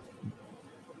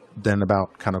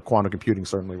kind of quantum computing,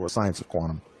 certainly, or science of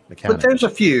quantum mechanics. But there's a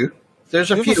few.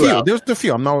 There's a few. There's a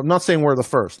few. I'm not saying we're the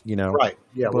first, Right.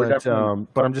 Yeah. But, We're definitely.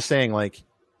 But I'm just saying,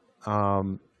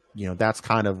 that's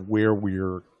kind of where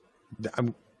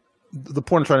the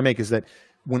point I'm trying to make is that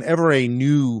whenever a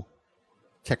new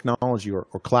technology or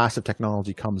class of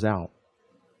technology comes out,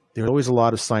 there's always a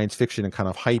lot of science fiction and kind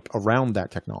of hype around that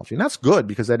technology. And that's good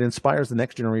because that inspires the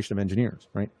next generation of engineers,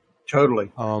 right? Totally.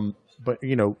 But,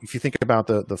 if you think about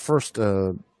the first,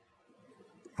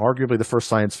 arguably the first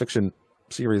science fiction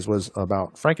series was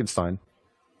about Frankenstein,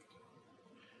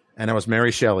 and that was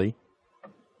Mary Shelley.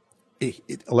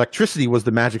 Electricity was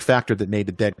the magic factor that made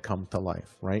the dead come to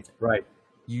life, right? Right.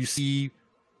 You see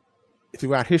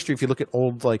throughout history, if you look at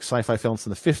old sci-fi films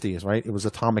in the 50s, right, it was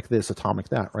atomic this, atomic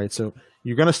that, right? So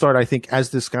you're going to start, I think,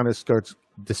 as this kind of starts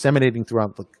disseminating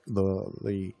throughout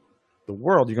the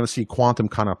world, you're going to see quantum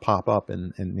kind of pop up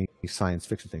in these science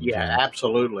fiction things. Yeah,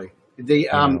 absolutely. We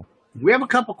have a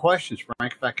couple questions,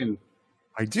 Frank, if I can.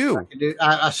 I do.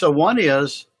 So one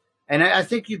is, and I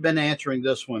think you've been answering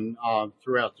this one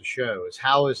throughout the show, is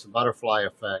how is the butterfly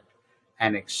effect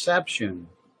an exception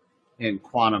in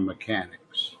quantum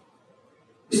mechanics?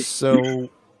 So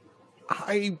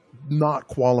I'm not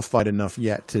qualified enough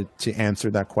yet to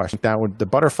answer that question. The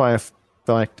butterfly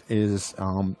effect is,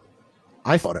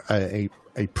 I thought, a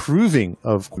proving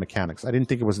of mechanics. I didn't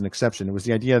think it was an exception. It was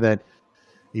the idea that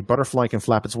a butterfly can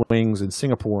flap its wings in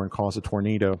Singapore and cause a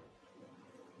tornado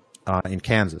in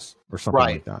Kansas or something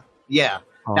like that. Yeah,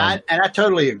 and I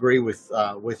totally agree with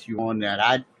you on that.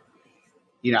 I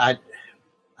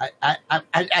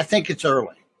think it's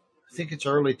early. I think it's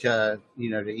early to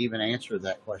even answer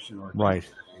that question or right.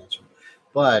 Answer.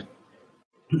 But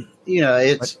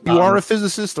it's you are a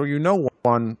physicist or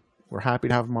one. We're happy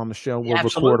to have him on the show. We'll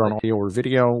record on audio or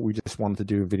video. We just wanted to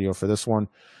do a video for this one.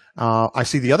 I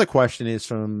see the other question is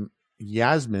from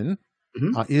Yasmin.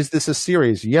 Mm-hmm. Is this a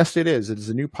series? Yes, it is. It is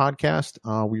a new podcast.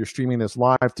 We are streaming this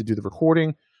live to do the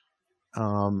recording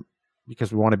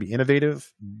because we want to be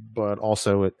innovative, but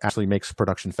also it actually makes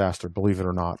production faster, believe it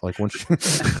or not. Once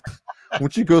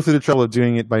you go through the trouble of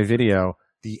doing it by video,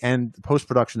 the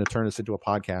post-production to turn this into a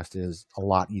podcast is a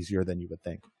lot easier than you would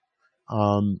think.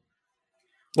 So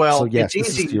yes,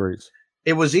 it's easy.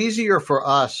 It was easier for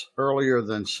us earlier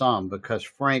than some because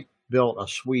Frank built a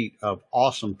suite of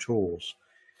awesome tools.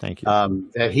 Thank you.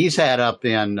 That he's had up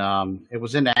in it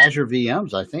was in Azure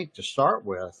VMs, I think, to start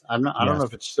with. I don't know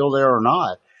if it's still there or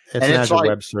not. It's an Azure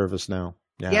web service now.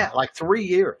 Yeah, 3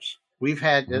 years. We've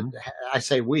had. I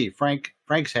say we.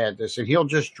 Frank's had this, and he'll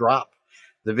just drop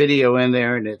the video in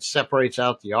there, and it separates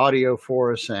out the audio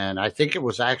for us. And I think it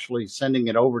was actually sending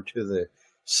it over to the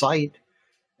site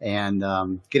and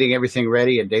getting everything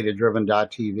ready at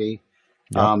datadriven.tv.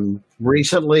 Yep.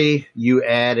 Recently, you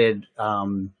added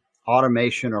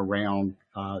automation around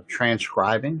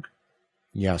transcribing.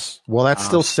 Yes. Well, that's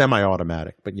still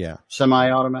semi-automatic, but yeah.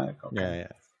 Semi-automatic? Okay.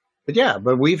 Yeah.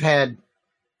 But we've had,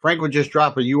 Frank would just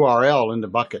drop a URL in the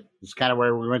bucket. It's kind of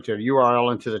where we went to, a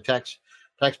URL into the text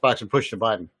box and push the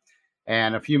button.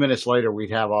 And a few minutes later,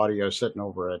 we'd have audio sitting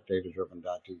over at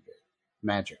datadriven.tv.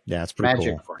 Magic. Yeah, it's pretty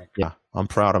Magic, cool. Frank. Yeah, I'm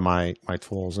proud of my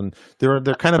tools, and they're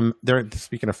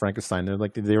speaking of Frankenstein,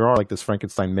 they are like this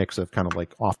Frankenstein mix of kind of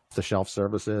like off the shelf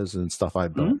services and stuff I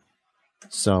built. Mm-hmm.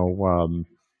 So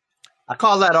I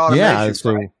call that automation. Yeah,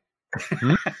 so,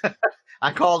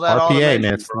 I call that RPA, automation.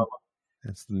 Man,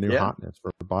 it's the new hotness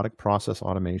for robotic process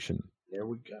automation. There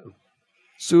we go.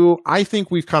 So I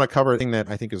think we've kind of covered everything that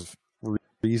I think is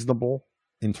reasonable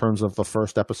in terms of the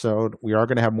first episode. We are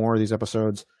going to have more of these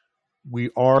episodes.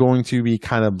 We are going to be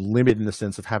kind of limited in the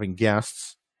sense of having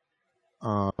guests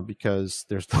because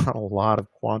there's not a lot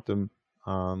of quantum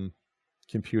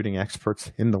computing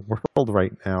experts in the world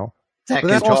right now. that But can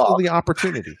that's also talk. the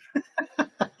opportunity.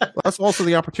 That's also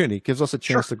the opportunity. It gives us a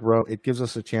chance to grow. It gives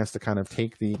us a chance to kind of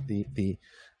take the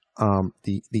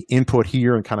input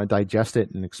here and kind of digest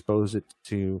it and expose it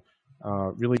to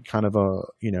really kind of a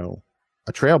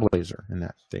trailblazer in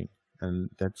that thing. And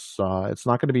that's it's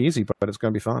not going to be easy, but it's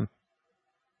going to be fun.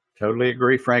 Totally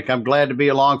agree, Frank. I'm glad to be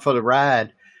along for the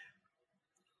ride.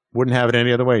 Wouldn't have it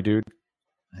any other way, dude.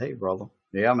 Hey, brother.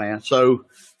 Yeah, man. So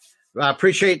I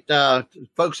appreciate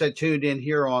folks that tuned in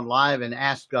here on live and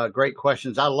asked great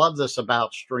questions. I love this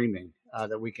about streaming,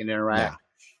 that we can interact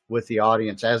with the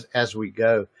audience as we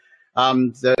go.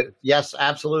 Yes,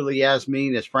 absolutely,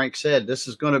 Yasmin. As Frank said, this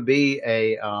is going to be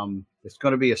it's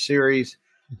going to be a series.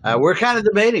 We're kind of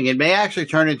debating. It may actually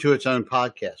turn into its own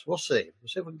podcast. We'll see. We'll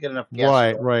see if we can get enough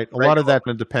guests. Right. A lot of that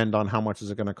will depend on how much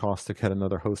is it going to cost to get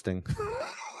another hosting.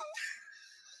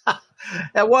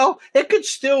 Well, it could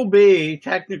still be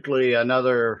technically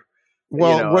another.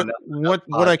 Well,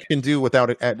 what I can do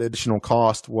without additional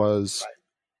cost was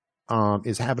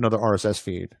is have another RSS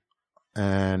feed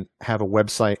and have a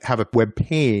website, have a web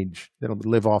page that'll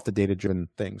live off the data-driven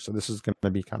thing. So this is going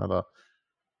to be kind of a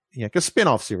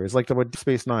spin-off series, like what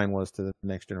Space Nine was to the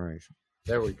Next Generation.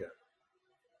 There we go.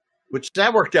 Which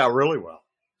that worked out really well.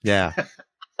 Yeah.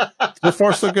 So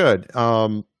far, so good.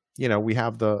 We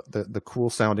have the cool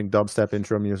sounding dubstep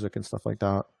intro music and stuff like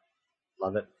that.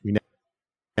 Love it. We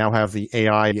now have the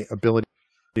AI ability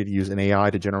to use an AI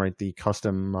to generate the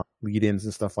custom lead-ins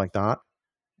and stuff like that.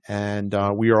 And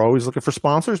we are always looking for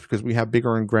sponsors because we have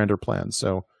bigger and grander plans.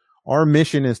 So our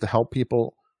mission is to help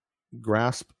people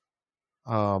grasp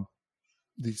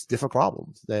these different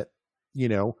problems that,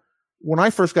 when I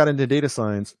first got into data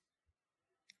science,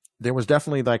 there was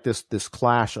definitely like this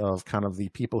clash of kind of the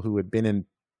people who had been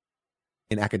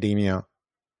in academia,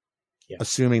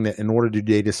 assuming that in order to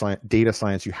do data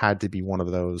science, you had to be one of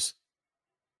those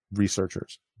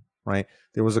researchers, right?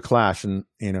 There was a clash, and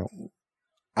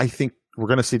I think we're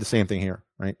going to see the same thing here,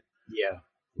 right? Yeah.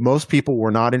 Most people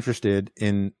were not interested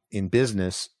in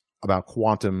business about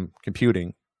quantum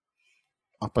computing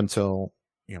up until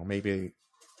maybe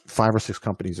 5 or 6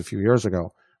 companies a few years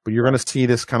ago. But you're going to see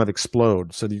this kind of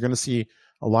explode. So you're going to see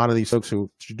a lot of these folks who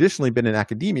traditionally been in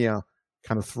academia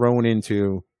kind of thrown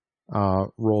into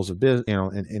roles of business,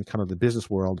 in kind of the business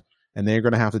world, and they're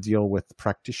going to have to deal with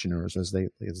practitioners, as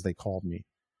they called me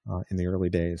in the early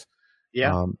days.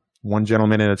 Yeah. One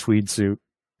gentleman in a tweed suit,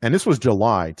 and this was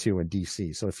July too in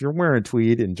DC. So if you're wearing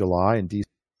tweed in July in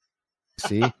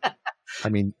DC, I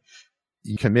mean,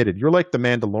 you committed. You're like the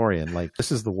Mandalorian. Like,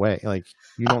 this is the way. Like,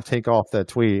 you don't take off that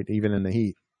tweed even in the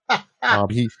heat.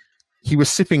 He was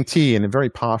sipping tea in a very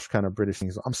posh kind of British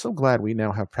thing. I'm so glad we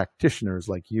now have practitioners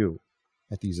like you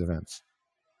at these events.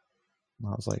 And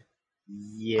I was like,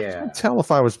 yeah. I can't tell if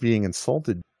I was being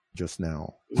insulted just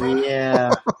now.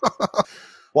 Yeah.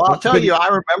 Well, I'll tell you, I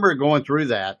remember going through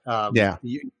that. Yeah.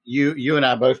 You and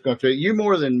I both going through it. You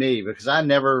more than me, because I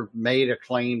never made a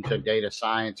claim to data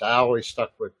science. I always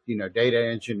stuck with, data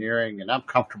engineering, and I'm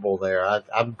comfortable there.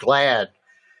 I'm glad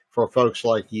for folks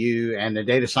like you and the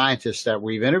data scientists that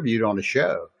we've interviewed on the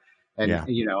show, and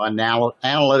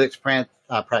analytics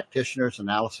practitioners,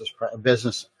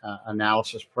 business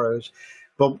analysis pros.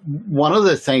 But one of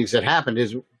the things that happened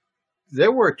is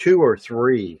there were 2 or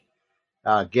 3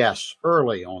 guests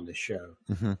early on the show,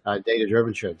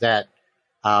 data-driven show, that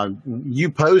you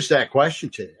posed that question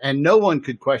to, and no one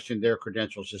could question their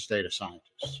credentials as data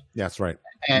scientists. That's right.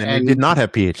 And they did not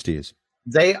have PhDs.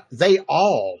 They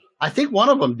all, I think one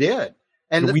of them did.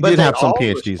 And we did have some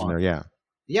PhDs in there, yeah.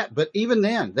 Yeah, but even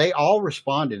then, they all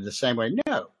responded the same way.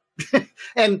 No.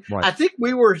 And right. I think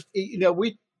we were,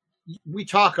 we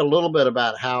talk a little bit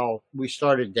about how we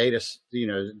started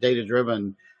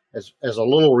data-driven as a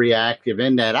little reactive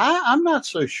in that. I'm not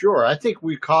so sure. I think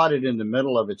we caught it in the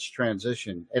middle of its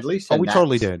transition, at least. We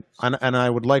totally did. And I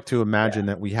would like to imagine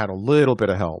that we had a little bit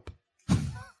of help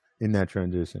in that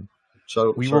transition.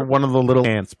 So we were one of the little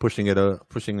ants pushing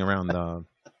around the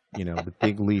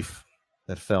big leaf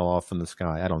that fell off from the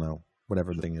sky. I don't know,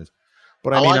 whatever the thing is.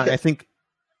 But I think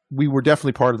we were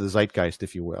definitely part of the zeitgeist,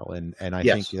 if you will. And I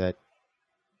think that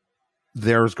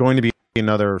there's going to be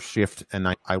another shift, and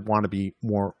I want to be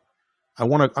more. I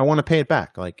want to pay it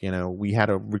back. Like, we had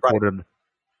recorded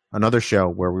another show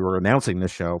where we were announcing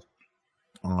this show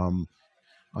on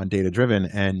Data Driven,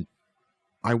 and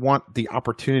I want the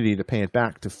opportunity to pay it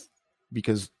back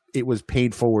because it was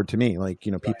paid forward to me. Like,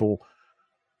 people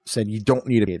said, you don't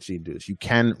need a PhD to do this. You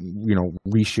can,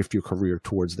 reshift your career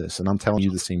towards this. And I'm telling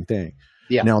you the same thing.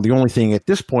 Yeah. Now, the only thing at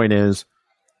this point is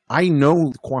I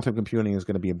know quantum computing is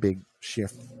going to be a big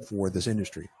shift for this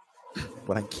industry,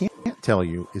 but I can't tell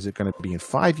you, is it going to be in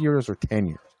 5 years or 10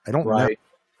 years? I don't know. Right.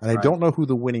 And I don't know who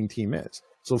the winning team is.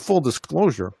 So full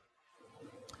disclosure,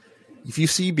 if you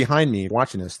see behind me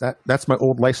watching this, that's my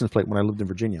old license plate when I lived in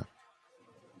Virginia,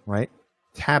 right?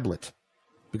 Tablet,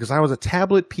 because I was a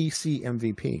tablet PC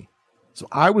MVP. So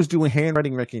I was doing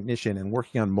handwriting recognition and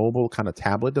working on mobile kind of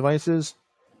tablet devices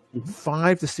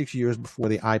 5 to 6 years before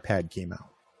the iPad came out.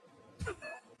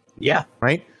 Yeah.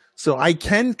 Right? So I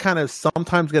can kind of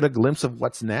sometimes get a glimpse of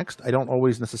what's next. I don't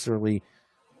always necessarily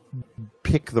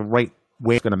pick the right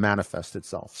way it's going to manifest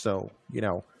itself. So,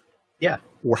 Yeah.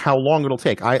 or how long it'll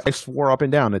take. I swore up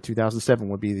and down that 2007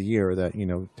 would be the year that,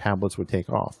 tablets would take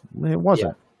off. It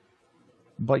wasn't. Yeah.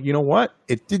 But you know what?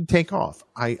 It did take off.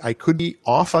 I could be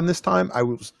off on this time.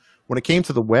 When it came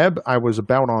to the web, I was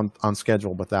about on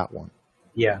schedule with that one.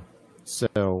 Yeah.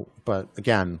 So, but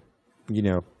again,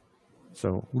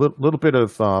 so little bit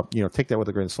of, take that with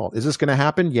a grain of salt. Is this going to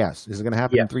happen? Yes. Is it going to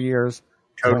happen in 3 years?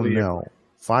 Totally. I don't know.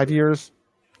 5 years?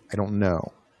 I don't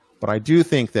know. But I do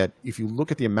think that if you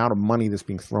look at the amount of money that's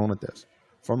being thrown at this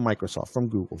from Microsoft, from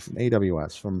Google, from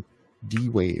AWS, from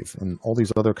D-Wave, and all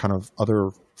these other kind of other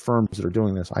firms that are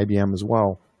doing this, IBM as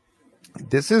well,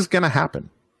 this is going to happen.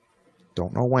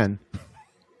 Don't know when.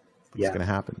 It's going to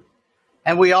happen.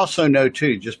 And we also know,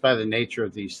 too, just by the nature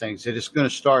of these things, that it's going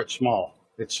to start small.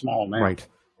 It's small now. Right.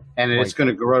 And it's going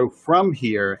to grow from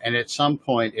here. And at some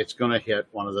point, it's going to hit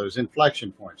one of those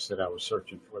inflection points that I was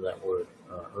searching for that word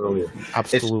earlier.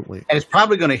 Absolutely. And it's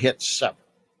probably going to hit several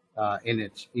in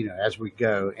its, as we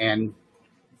go. And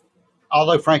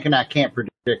although Frank and I can't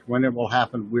predict when it will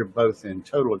happen, we're both in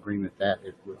total agreement that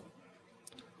it will.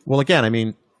 Well, again, I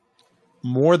mean,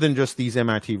 more than just these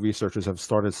MIT researchers have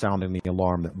started sounding the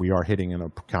alarm that we are hitting in a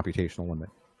computational limit.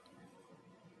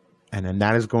 And then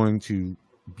that is going to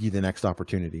be the next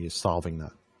opportunity, is solving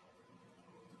that.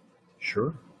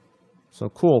 Sure. So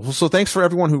cool. So thanks for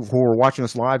everyone who are watching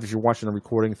us live. If you're watching the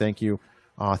recording, thank you.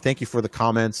 Thank you for the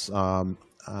comments. And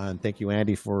thank you,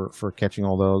 Andy, for catching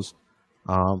all those.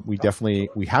 We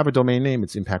have a domain name.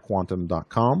 It's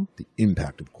impactquantum.com, the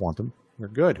impact of quantum. We're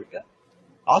good.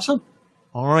 Awesome.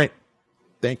 All right.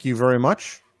 Thank you very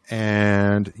much.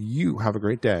 And you have a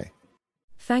great day.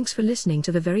 Thanks for listening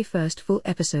to the very first full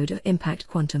episode of Impact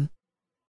Quantum.